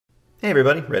Hey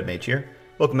everybody, Red Mage here.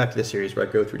 Welcome back to this series where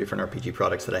I go through different RPG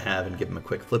products that I have and give them a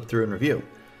quick flip through and review.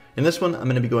 In this one, I'm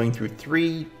going to be going through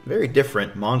 3 very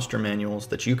different monster manuals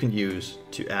that you can use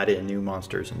to add in new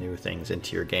monsters and new things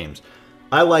into your games.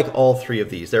 I like all 3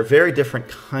 of these. They're very different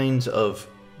kinds of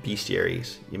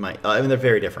bestiaries. They're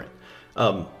very different.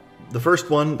 The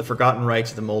first one, the Forgotten Rites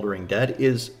of the Moldering Dead,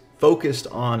 is focused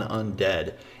on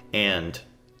undead and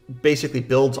basically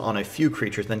builds on a few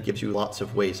creatures, then gives you lots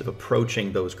of ways of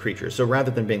approaching those creatures. So rather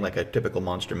than being like a typical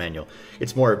monster manual,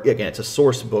 it's more, again, it's a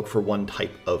source book for one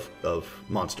type of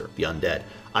monster, the undead.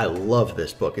 I love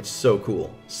this book. It's so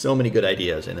cool. So many good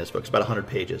ideas in this book. It's about 100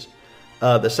 pages.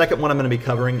 The second one I'm going to be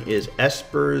covering is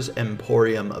Esper's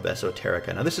Emporium of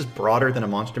Esoterica. Now this is broader than a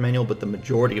monster manual, but the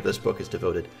majority of this book is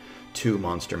devoted to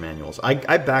monster manuals.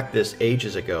 I backed this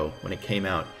ages ago when it came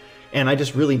out, and I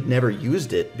just really never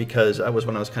used it because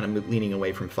when I was kind of leaning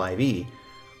away from 5e.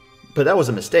 But that was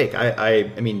a mistake.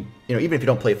 I mean, even if you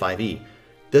don't play 5e,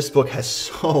 this book has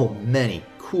so many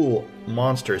cool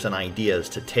monsters and ideas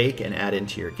to take and add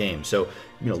into your game. So,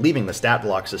 leaving the stat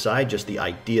blocks aside, just the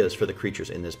ideas for the creatures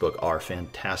in this book are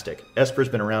fantastic. Esper's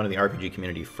been around in the RPG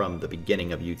community from the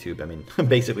beginning of YouTube. I mean,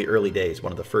 basically early days,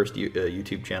 one of the first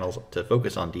YouTube channels to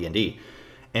focus on D&D.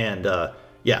 And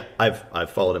yeah, I've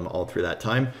followed him all through that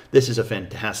time. This is a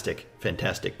fantastic,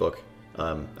 fantastic book.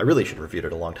 I really should have reviewed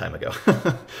it a long time ago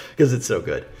because it's so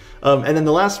good. And then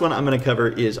the last one I'm going to cover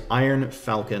is Iron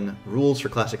Falcon, Rules for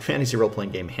Classic Fantasy Role-Playing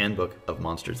Game Handbook of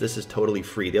Monsters. This is totally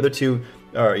free. The other 2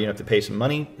 are, you have to pay some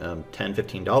money, $10,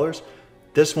 $15.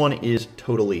 This one is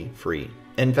totally free.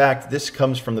 In fact, this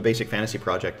comes from the Basic Fantasy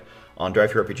Project on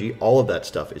DriveThruRPG. All of that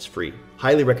stuff is free.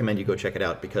 Highly recommend you go check it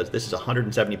out because this is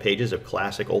 170 pages of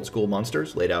classic old school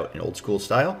monsters laid out in old school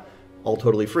style, all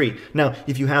totally free. Now,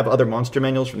 if you have other monster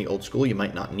manuals from the old school, you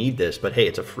might not need this, but hey,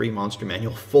 it's a free monster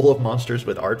manual full of monsters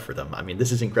with art for them. I mean,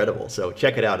 this is incredible, so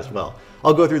check it out as well.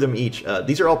 I'll go through them each.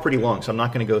 These are all pretty long, so I'm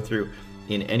not going to go through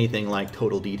in anything like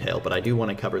total detail, but I do want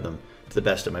to cover them to the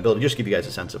best of my ability, just give you guys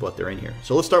a sense of what they're in here.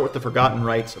 So let's start with the Forgotten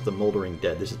Rites of the Moldering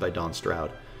Dead. This is by Don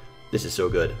Stroud. This is so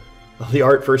good. The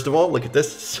art, first of all, look at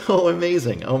this, so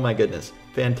amazing. Oh my goodness.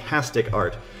 Fantastic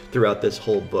art throughout this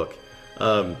whole book.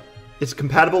 It's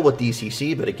compatible with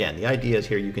DCC, but again, the ideas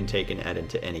here you can take and add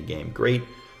into any game. Great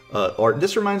art.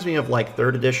 This reminds me of like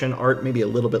 3rd edition art, maybe a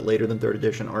little bit later than 3rd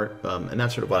edition art, and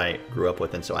that's sort of what I grew up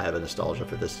with, and so I have a nostalgia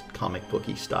for this comic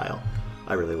booky style.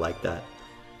 I really like that.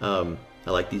 I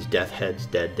like these death heads,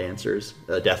 death dancers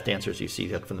you see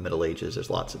from the Middle Ages.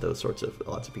 There's lots of those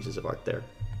lots of pieces of art there.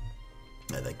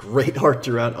 And the great art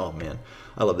throughout. Oh man,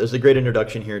 I love it. There's a great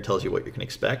introduction here. It tells you what you can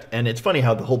expect. And it's funny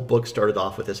how the whole book started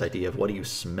off with this idea of what do you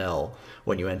smell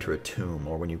when you enter a tomb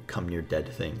or when you come near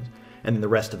dead things. And then the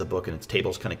rest of the book and its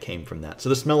tables kind of came from that. So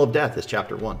the smell of death is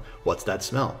chapter 1. What's that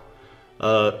smell?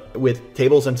 With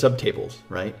tables and subtables,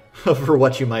 right? For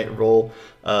what you might roll,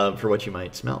 for what you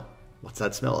might smell. What's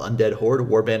that smell? Undead horde,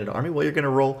 war banded army? Well, you're going to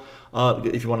roll,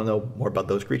 if you want to know more about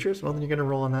those creatures, well, then you're going to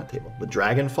roll on that table. The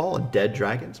dragonfall and dead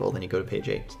dragons, well, then you go to page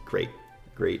 8.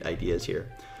 Great ideas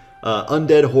here.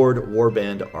 Undead horde,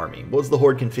 warband army. What's the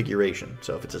horde configuration?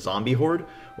 So if it's a zombie horde,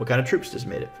 what kind of troops is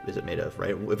it made of,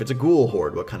 right? If it's a ghoul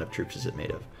horde, what kind of troops is it made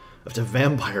of? If it's a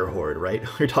vampire horde, right?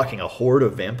 You're talking a horde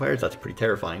of vampires? That's pretty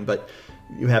terrifying, but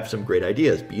you have some great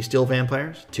ideas. Bestial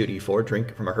vampires, 2d4,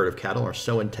 drink from a herd of cattle, are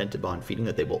so intent upon feeding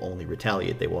that they will only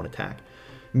retaliate, they won't attack.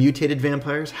 Mutated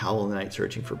vampires, howl in the night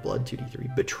searching for blood,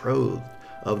 2d3. Betrothed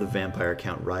of the vampire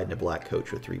count ride in a black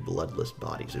coach with 3 bloodless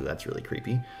bodies. Ooh, that's really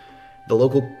creepy. The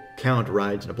local count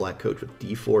rides in a black coach with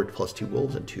d4 plus 2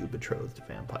 wolves and 2 betrothed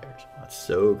vampires. That's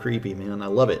so creepy, man. I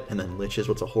love it. And then liches.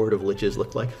 What's a horde of liches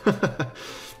look like?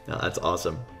 No, that's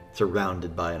awesome.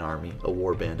 Surrounded by an army, a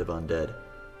warband of undead.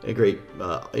 A great,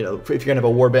 if you're going to have a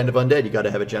warband of undead, you got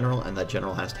to have a general, and that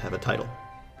general has to have a title.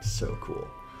 So cool.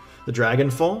 The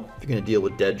Dragonfall, if you're going to deal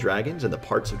with dead dragons and the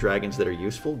parts of dragons that are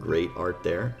useful, great art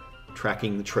there.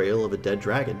 Tracking the trail of a dead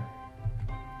dragon.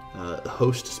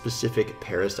 Host-specific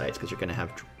parasites, because you're going to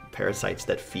have parasites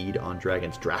that feed on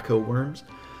dragons. Draco worms.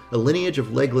 A lineage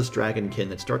of legless dragonkin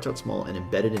that starts out small and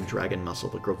embedded in dragon muscle,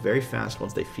 but grow very fast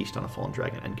once they feast on a fallen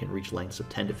dragon and can reach lengths of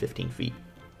 10 to 15 feet.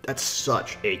 That's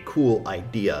such a cool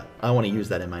idea. I want to use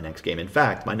that in my next game. In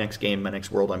fact, my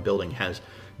next world I'm building has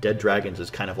dead dragons as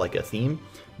kind of like a theme.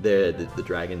 The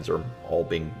dragons are all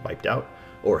being wiped out,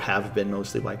 or have been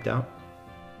mostly wiped out.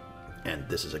 And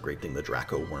this is a great thing, the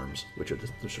Draco worms, which are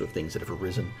the sort of things that have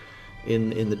arisen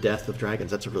in the death of dragons.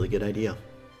 That's a really good idea.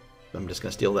 I'm just going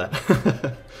to steal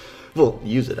that. Well,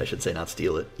 use it, I should say, not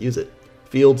steal it. Use it.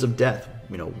 Fields of Death.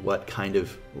 You know, what kind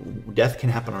of death can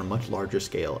happen on a much larger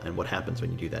scale, and what happens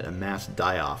when you do that. A mass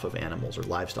die-off of animals or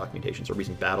livestock mutations, or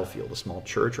recent battlefield, a small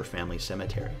church or family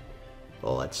cemetery.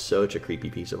 Oh, that's such a creepy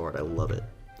piece of art. I love it.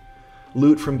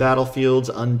 Loot from battlefields,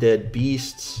 undead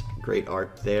beasts. Great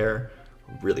art there.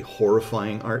 Really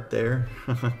horrifying art there.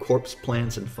 Corpse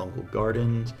plants and fungal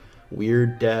gardens.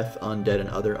 Weird death, undead and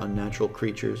other unnatural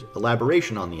creatures.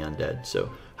 Elaboration on the undead.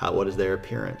 So, what is their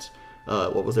appearance?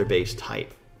 What was their base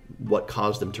type? What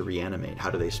caused them to reanimate?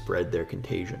 How do they spread their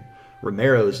contagion?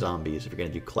 Romero's zombies, if you're going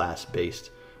to do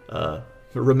class-based.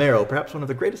 Romero, perhaps one of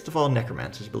the greatest of all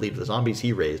necromancers, believed the zombies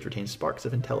he raised retained sparks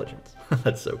of intelligence.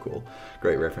 That's so cool.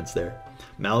 Great reference there.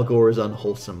 Malgore's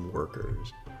unwholesome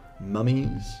workers.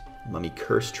 Mummies, mummy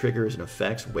curse triggers and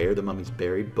effects, where the mummy's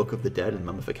buried, Book of the Dead and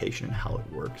mummification and how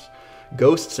it works.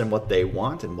 Ghosts and what they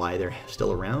want and why they're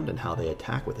still around and how they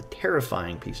attack, with a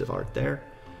terrifying piece of art there.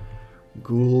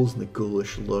 Ghouls and the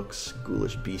ghoulish looks,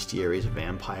 ghoulish bestiaries,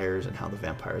 vampires, and how the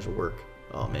vampires work.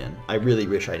 Oh man, I really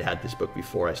wish I'd had this book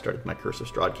before I started my Curse of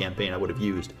Strahd campaign. I would have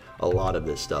used a lot of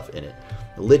this stuff in it.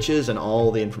 The liches and all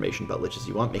the information about liches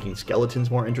you want, making skeletons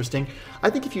more interesting. I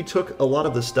think if you took a lot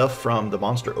of the stuff from the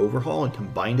Monster Overhaul and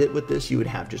combined it with this, you would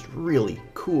have just really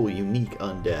cool, unique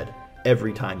undead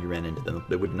every time you ran into them.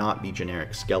 They would not be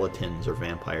generic skeletons or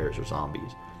vampires or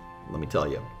zombies. Let me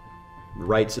tell you.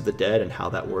 Rites of the Dead and how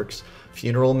that works.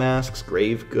 Funeral masks,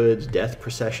 grave goods, death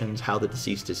processions, how the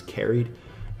deceased is carried.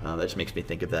 That just makes me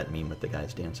think of that meme with the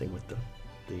guys dancing with the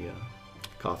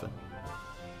coffin.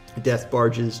 Death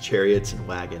barges, chariots, and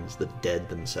wagons, the dead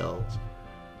themselves.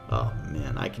 Oh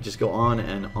man, I could just go on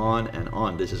and on and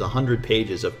on. This is 100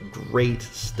 pages of great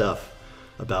stuff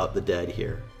about the dead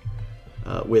here.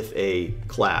 With a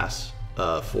class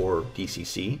for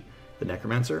DCC, the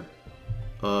Necromancer.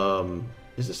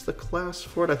 Is this the class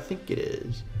for it? I think it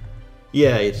is.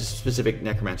 Yeah, it's specific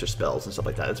Necromancer spells and stuff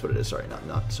like that. That's what it is. Sorry,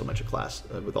 not so much a class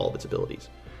with all of its abilities.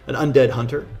 An Undead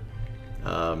Hunter,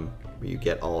 where you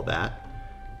get all that.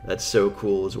 That's so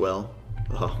cool as well.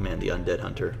 Oh man, the Undead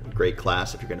Hunter. Great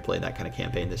class if you're going to play that kind of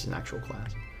campaign. This is an actual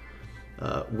class.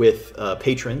 With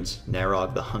patrons,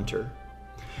 Narog the Hunter.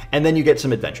 And then you get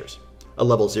some adventures. A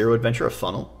level 0 adventure, a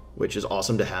funnel, which is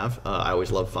awesome to have. I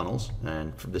always love funnels,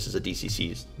 and this is a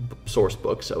DCC's source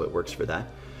book, so it works for that.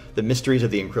 The Mysteries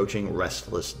of the Encroaching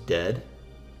Restless Dead.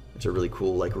 It's a really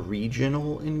cool, like,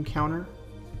 regional encounter,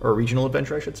 or regional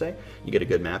adventure, I should say. You get a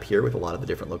good map here with a lot of the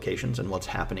different locations and what's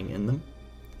happening in them,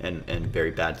 and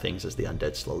very bad things as the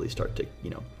undead slowly start to, you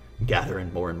know, gather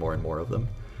in more and more and more of them.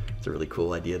 It's a really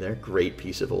cool idea there. Great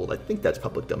piece of old, I think that's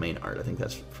public domain art. I think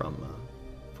that's from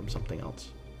something else.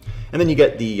 And then you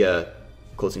get the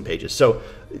closing pages. So,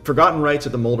 Forgotten Rites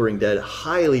of the Moldering Dead,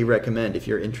 highly recommend if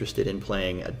you're interested in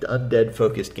playing a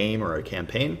undead-focused game or a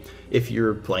campaign. If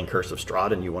you're playing Curse of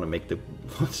Strahd and you want to make the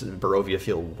Barovia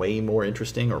feel way more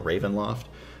interesting, or Ravenloft,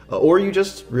 or you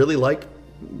just really like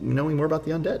knowing more about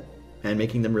the undead and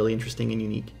making them really interesting and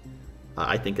unique.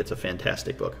 I think it's a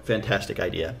fantastic book, fantastic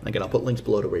idea. Again, I'll put links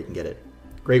below to where you can get it.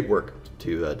 Great work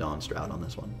to Don Stroud on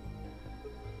this one.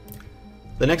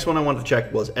 The next one I wanted to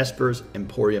check was Esper's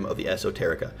Emporium of the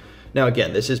Esoterica. Now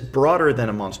again, this is broader than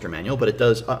a monster manual, but it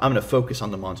does, I'm going to focus on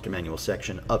the monster manual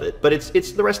section of it, but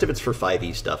it's the rest of it's for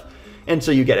 5e stuff. And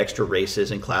so you get extra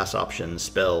races and class options,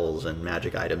 spells and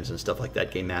magic items and stuff like that,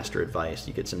 game master advice,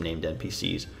 you get some named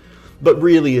NPCs. But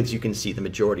really, as you can see, the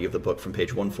majority of the book from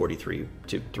page 143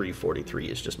 to 343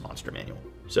 is just monster manual.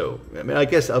 So, I mean, I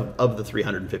guess of the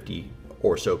 350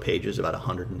 or so pages, about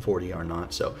 140 are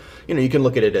not. So, you know, you can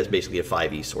look at it as basically a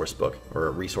 5e source book or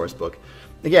a resource book.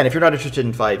 Again, if you're not interested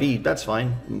in 5e, that's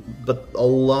fine. But a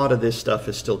lot of this stuff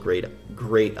is still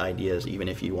great ideas, even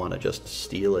if you want to just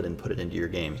steal it and put it into your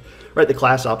games. Right, the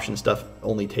class option stuff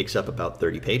only takes up about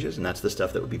 30 pages, and that's the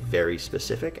stuff that would be very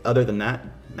specific. Other than that,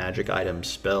 magic items,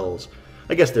 spells,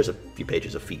 I guess there's a few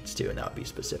pages of feats too, and that would be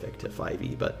specific to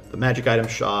 5e, but the magic item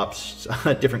shops,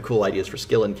 different cool ideas for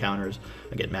skill encounters,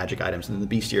 again, magic items, and then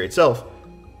the bestiary itself,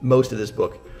 most of this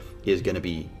book is going to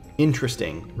be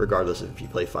interesting regardless of if you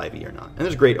play 5e or not. And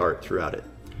there's great art throughout it.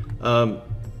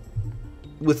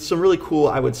 With some really cool,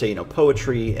 I would say, you know,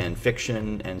 poetry and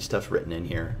fiction and stuff written in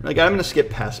here. Like, I'm going to skip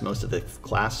past most of the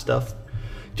class stuff,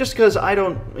 just because I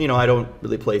don't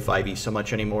really play 5e so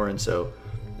much anymore, and so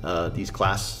these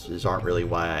classes aren't really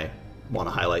why I want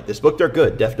to highlight this book. They're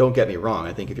good. Don't get me wrong.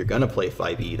 I think if you're going to play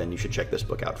 5e, then you should check this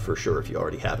book out for sure if you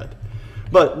already haven't.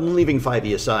 But leaving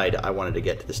 5e aside, I wanted to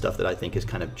get to the stuff that I think is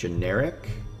kind of generic.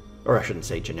 Or I shouldn't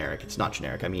say generic. It's not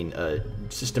generic. I mean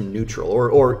system neutral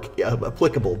or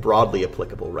applicable, broadly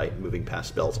applicable, right? Moving past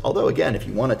spells. Although, again, if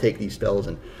you want to take these spells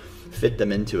and fit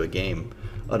them into a game,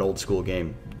 an old school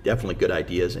game. Definitely good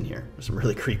ideas in here. There's some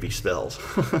really creepy spells.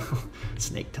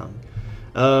 Snake tongue.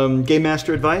 Game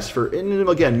master advice for, and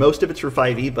again, most of it's for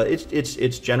 5e, but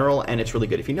it's general and it's really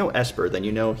good. If you know Esper, then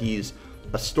you know he's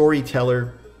a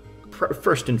storyteller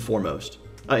first and foremost.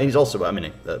 And he's also, I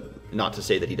mean, not to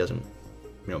say that he doesn't,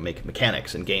 make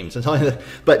mechanics and games and something like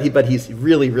that, but he's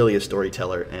really a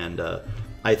storyteller, and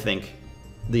I think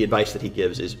the advice that he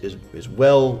gives is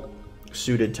well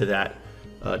suited to that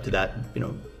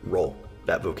role,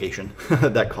 that vocation,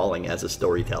 that calling as a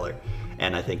storyteller.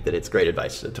 And I think that it's great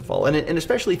advice to follow. And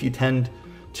especially if you tend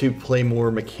to play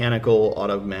more mechanical,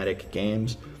 automatic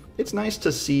games, it's nice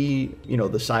to see,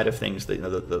 the side of things,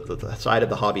 the side of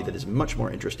the hobby that is much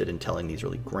more interested in telling these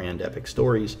really grand, epic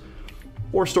stories,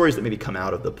 or stories that maybe come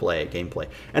out of the gameplay.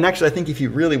 And actually, I think if you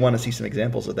really want to see some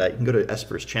examples of that, you can go to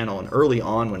Esper's channel. And early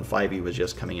on, when 5e was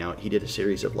just coming out, he did a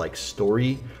series of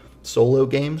story solo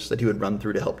games that he would run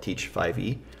through to help teach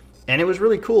 5e. And it was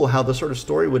really cool how the sort of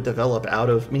story would develop out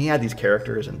of, he had these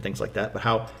characters and things like that, but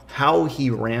how he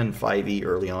ran 5e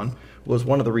early on was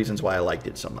one of the reasons why I liked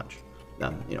it so much.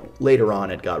 Later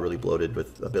on it got really bloated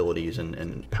with abilities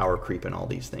and power creep and all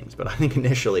these things, but I think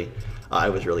initially I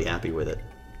was really happy with it.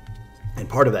 And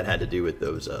part of that had to do with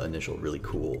those initial really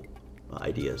cool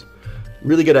ideas.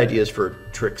 Really good ideas for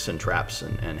tricks and traps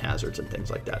and hazards and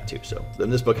things like that too. So then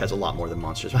this book has a lot more than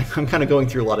monsters. I'm kind of going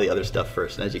through a lot of the other stuff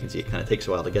first, and as you can see, it kind of takes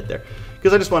a while to get there,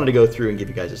 because I just wanted to go through and give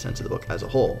you guys a sense of the book as a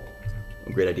whole.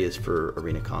 Great ideas for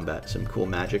arena combat, some cool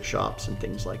magic shops and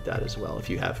things like that as well. If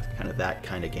you have that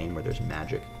kind of game where there's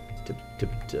magic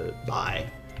to buy.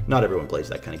 Not everyone plays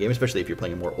that kind of game, especially if you're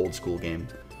playing a more old school game.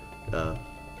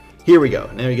 Here we go.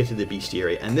 Now we get to the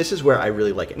bestiary, and this is where I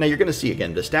really like it. Now you're going to see,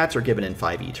 again, the stats are given in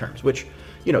 5e terms, which,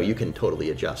 you can totally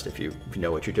adjust if you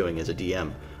know what you're doing as a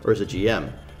DM or as a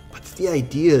GM. But it's the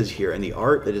ideas here and the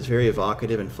art that is very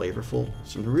evocative and flavorful.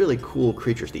 Some really cool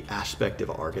creatures. The aspect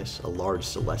of Argus, a large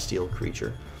celestial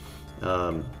creature.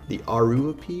 The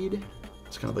Aruapede,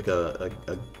 it's kind of like a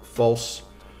false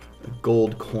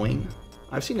gold coin.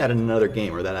 I've seen that in another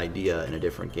game, or that idea in a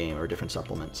different game or a different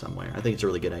supplement somewhere. I think it's a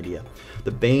really good idea.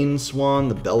 The Bane Swan,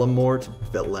 the Bellamort,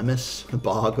 Belemis, the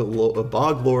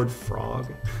Boglord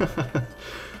Frog,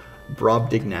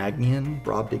 Brobdingnagian.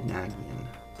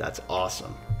 That's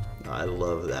awesome. I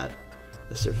love that.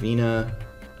 The Servina,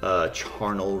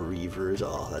 Charnel Reavers.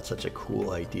 Oh, that's such a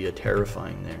cool idea.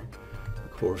 Terrifying there. The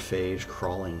Corphage,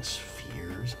 Crawling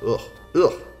Spheres. Ugh.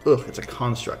 It's a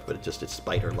construct, but it's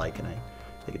spider-like, and I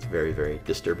think it's very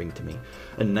disturbing to me.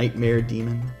 A Nightmare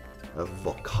Demon, a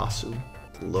Volcasu,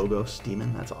 Logos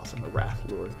Demon, that's awesome, a Wrath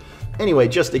Lord. Anyway,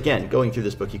 just again, going through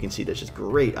this book, you can see there's just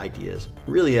great ideas,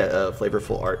 really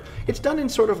flavorful art. It's done in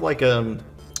sort of like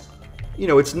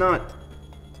it's not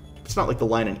like the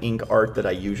line and ink art that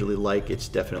I usually like. It's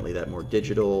definitely that more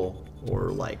digital,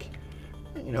 or I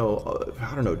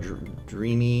don't know,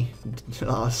 dreamy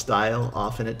style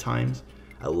often at times.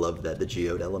 I love that, the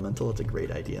Geode Elemental, it's a great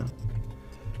idea.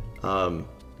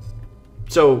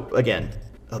 So again,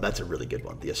 that's a really good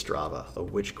one. The Estrava, a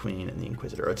Witch Queen, and the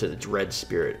Inquisitor. It's a dread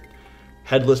spirit.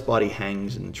 Headless body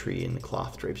hangs in the tree, and the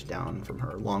cloth drapes down from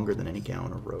her, longer than any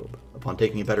gown or robe. Upon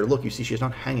taking a better look, you see she is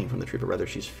not hanging from the tree, but rather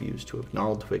she's fused to a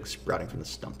gnarled twig sprouting from the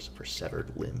stumps of her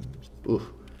severed limbs.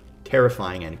 Ooh,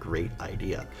 terrifying and great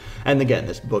idea. And again,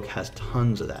 this book has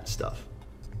tons of that stuff.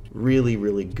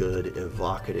 Really good,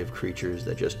 evocative creatures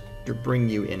that just bring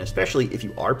you in, especially if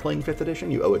you are playing 5th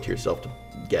edition. You owe it to yourself to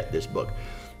get this book.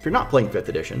 If you're not playing 5th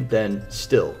edition, then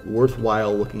still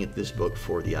worthwhile looking at this book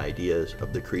for the ideas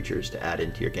of the creatures to add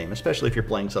into your game, especially if you're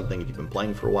playing something you've been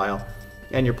playing for a while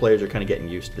and your players are kind of getting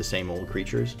used to the same old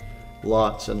creatures.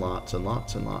 Lots and lots of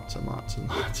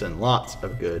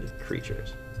good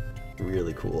creatures.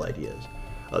 Really cool ideas.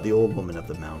 The Old Woman of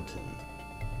the Mountain.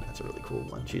 That's a really cool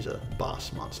one. She's a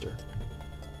boss monster.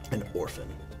 An orphan.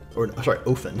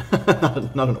 Ophan.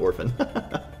 not an orphan.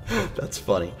 That's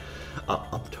funny.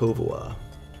 Optovoa,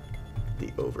 the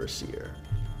Overseer.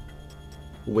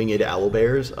 Winged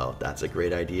Owlbears. Oh, that's a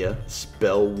great idea.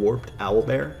 Spell Warped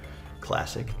Owlbear.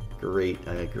 Classic. Great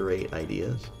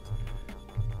ideas.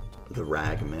 The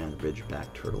Ragman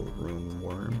Ridgeback Turtle Rune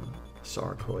Worm.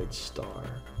 Sarcoid Star.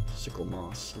 Sickle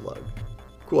Moss Slug.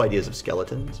 Cool ideas of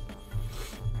skeletons.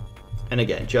 And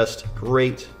again, just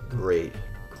great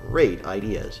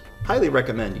ideas. Highly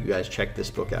recommend you guys check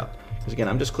this book out. Because again,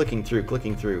 I'm just clicking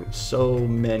through so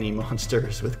many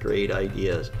monsters with great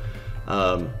ideas.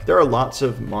 There are lots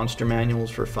of monster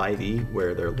manuals for 5e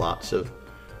where there are lots of,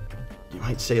 you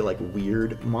might say, like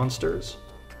weird monsters.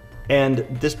 And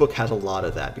this book has a lot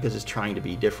of that because it's trying to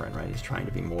be different, right? It's trying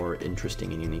to be more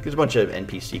interesting and unique. There's a bunch of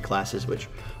NPC classes which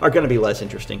are going to be less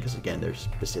interesting because, again, they're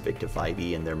specific to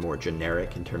 5e and they're more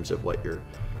generic in terms of what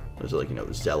those are like,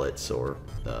 zealots or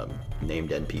named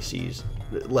NPCs.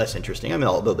 Less interesting. I mean,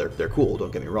 although they're cool,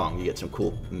 don't get me wrong. You get some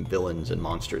cool villains and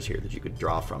monsters here that you could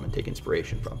draw from and take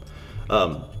inspiration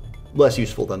from. Less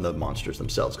useful than the monsters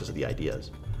themselves because of the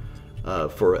ideas.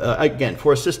 For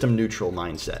a system-neutral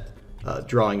mindset.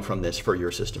 Drawing from this for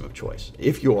your system of choice.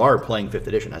 If you are playing 5th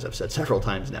edition, as I've said several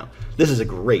times now, this is a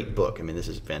great book. I mean, this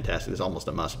is fantastic. This is almost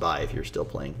a must-buy if you're still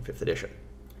playing 5th edition.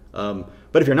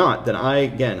 But if you're not, then I,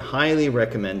 again, highly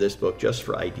recommend this book just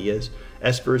for ideas.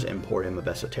 Esper's Emporium of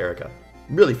Esoterica.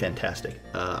 Really fantastic.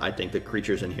 I think the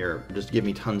creatures in here just give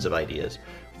me tons of ideas.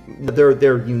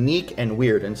 They're unique and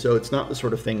weird, and so it's not the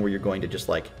sort of thing where you're going to just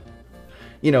like,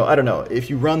 I don't know, if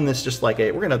you run this just like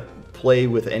we're going to play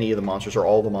with any of the monsters or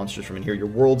all the monsters from in here, your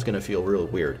world's going to feel real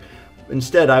weird.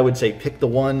 Instead, I would say pick the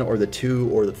one or the two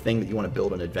or the thing that you want to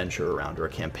build an adventure around or a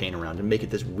campaign around and make it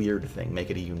this weird thing,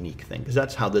 make it a unique thing. Because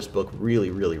that's how this book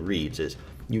really, really reads, is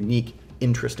unique,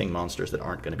 interesting monsters that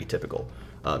aren't going to be typical.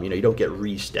 You don't get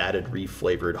restatted,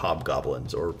 reflavored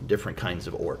hobgoblins or different kinds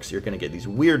of orcs. You're going to get these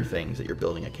weird things that you're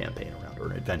building a campaign around or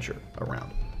an adventure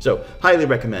around. So, highly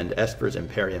recommend Esper's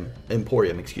Emporium of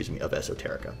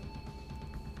Esoterica.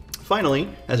 Finally,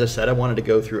 as I said, I wanted to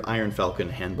go through Iron Falcon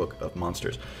Handbook of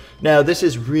Monsters. Now, this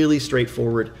is really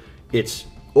straightforward. It's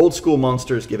old school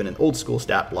monsters given in old school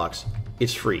stat blocks.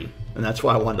 It's free, and that's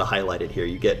why I wanted to highlight it here.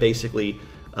 You get basically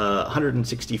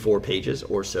 164 pages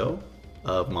or so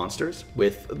of monsters.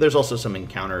 There's also some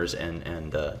encounters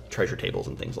and treasure tables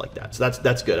and things like that. So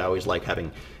that's good. I always like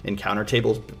having encounter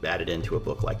tables added into a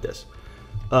book like this.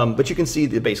 But you can see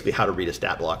basically how to read a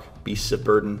stat block, beasts of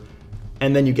burden,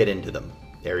 and then you get into them.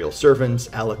 Aerial servants,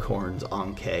 alicorns,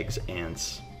 onkegs,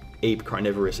 ants, ape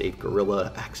carnivorous, ape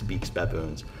gorilla, axe beaks,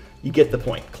 baboons. You get the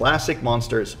point. Classic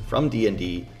monsters from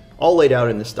D&D, all laid out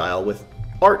in this style with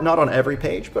art not on every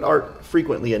page, but art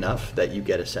frequently enough that you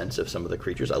get a sense of some of the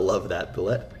creatures. I love that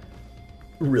bullet.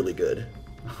 Really good.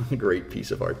 Great piece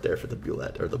of art there for the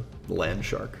bullet, or the land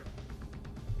shark.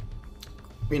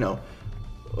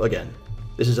 Again,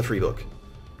 this is a free book.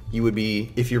 You would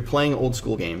be, if you're playing old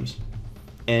school games,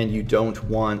 and you don't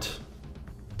want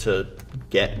to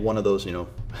get one of those,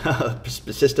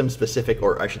 system specific,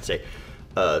 or I should say,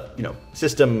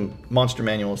 system monster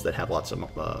manuals that have lots of,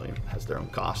 has their own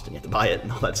cost and you have to buy it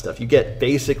and all that stuff. You get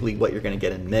basically what you're going to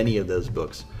get in many of those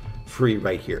books free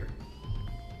right here.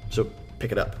 So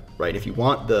pick it up, right? If you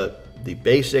want the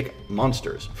basic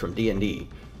monsters from D&D,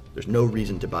 there's no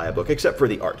reason to buy a book except for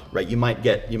the art, right? You might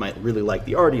really like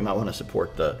the art, you might want to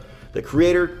support the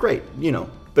creator, great,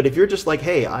 But if you're just like,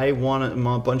 hey, I want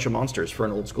a bunch of monsters for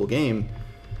an old school game,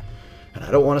 and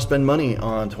I don't want to spend money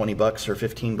on $20 or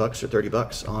 $15 or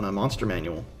 $30 on a monster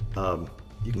manual,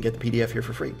 you can get the PDF here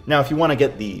for free. Now, if you want to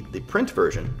get the print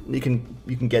version, you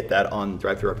can get that on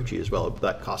DriveThruRPG as well.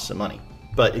 That costs some money.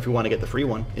 But if you want to get the free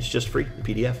one, it's just free,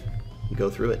 the PDF. You go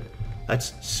through it.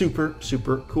 That's super,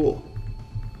 super cool.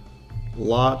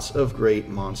 Lots of great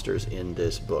monsters in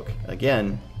this book.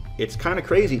 Again, it's kind of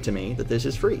crazy to me that this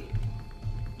is free.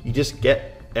 You just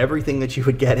get everything that you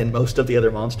would get in most of the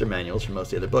other monster manuals from most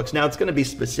of the other books. Now, it's going to be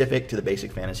specific to the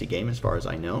basic fantasy game as far as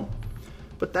I know,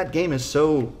 but that game is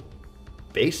so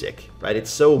basic, right?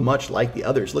 It's so much like the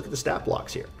others. Look at the stat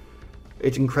blocks here.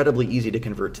 It's incredibly easy to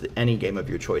convert to any game of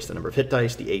your choice. The number of hit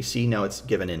dice, the AC, now it's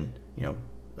given in,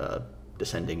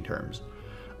 descending terms.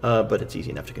 But it's easy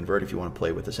enough to convert if you want to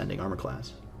play with ascending armor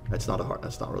class. That's not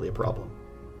really a problem.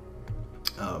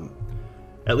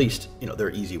 At least, there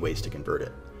are easy ways to convert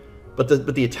it. But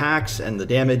the attacks and the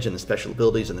damage and the special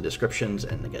abilities and the descriptions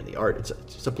and again the art,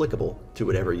 it's applicable to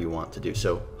whatever you want to do.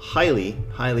 So highly,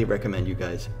 highly recommend you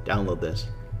guys download this.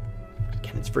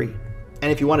 Again, it's free.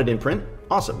 And if you want it in print,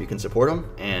 awesome. You can support them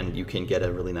and you can get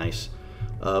a really nice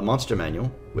monster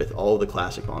manual with all the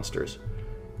classic monsters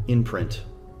in print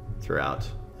throughout.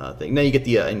 Now you get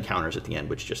the encounters at the end,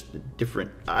 which just different.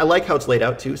 I like how it's laid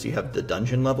out too. So you have the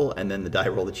dungeon level and then the die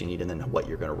roll that you need and then what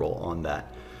you're going to roll on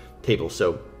that table.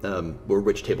 So or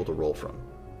which table to roll from.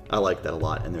 I like that a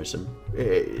lot. And there's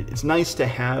it's nice to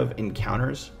have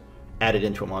encounters added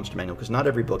into a monster manual because not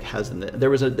every book has them. There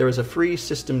was a free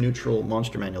system neutral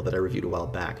monster manual that I reviewed a while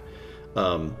back.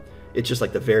 It's just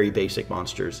like the very basic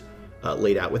monsters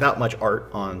laid out without much art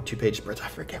on 2-page spreads. I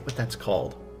forget what that's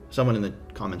called. Someone in the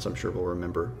comments, I'm sure, will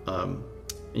remember. And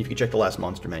if you check the last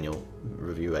monster manual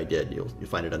review I did, you'll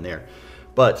find it on there.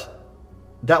 But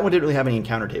that one didn't really have any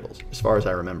encounter tables, as far as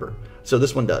I remember. So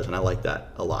this one does, and I like that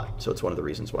a lot. So it's one of the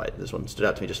reasons why this one stood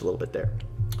out to me just a little bit there.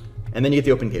 And then you get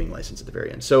the open gaming license at the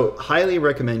very end. So highly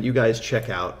recommend you guys check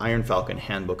out Iron Falcon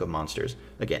Handbook of Monsters.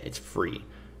 Again, it's free.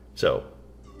 So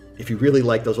if you really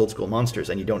like those old school monsters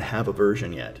and you don't have a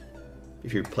version yet,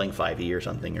 if you're playing 5e or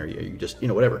something, or you just,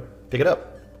 whatever, pick it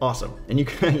up. Awesome. And you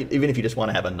can, even if you just want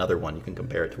to have another one, you can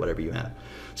compare it to whatever you have.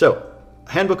 So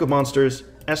Handbook of Monsters,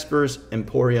 Esper's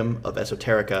Emporium of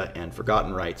Esoterica, and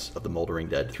Forgotten Rites of the Moldering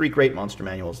Dead. 3 great monster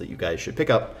manuals that you guys should pick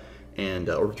up. And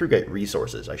or 3 great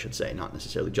resources, I should say, not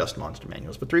necessarily just monster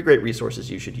manuals, but 3 great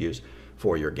resources you should use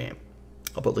for your game.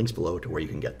 I'll put links below to where you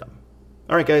can get them.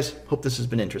 All right, guys, hope this has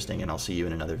been interesting, and I'll see you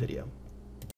in another video.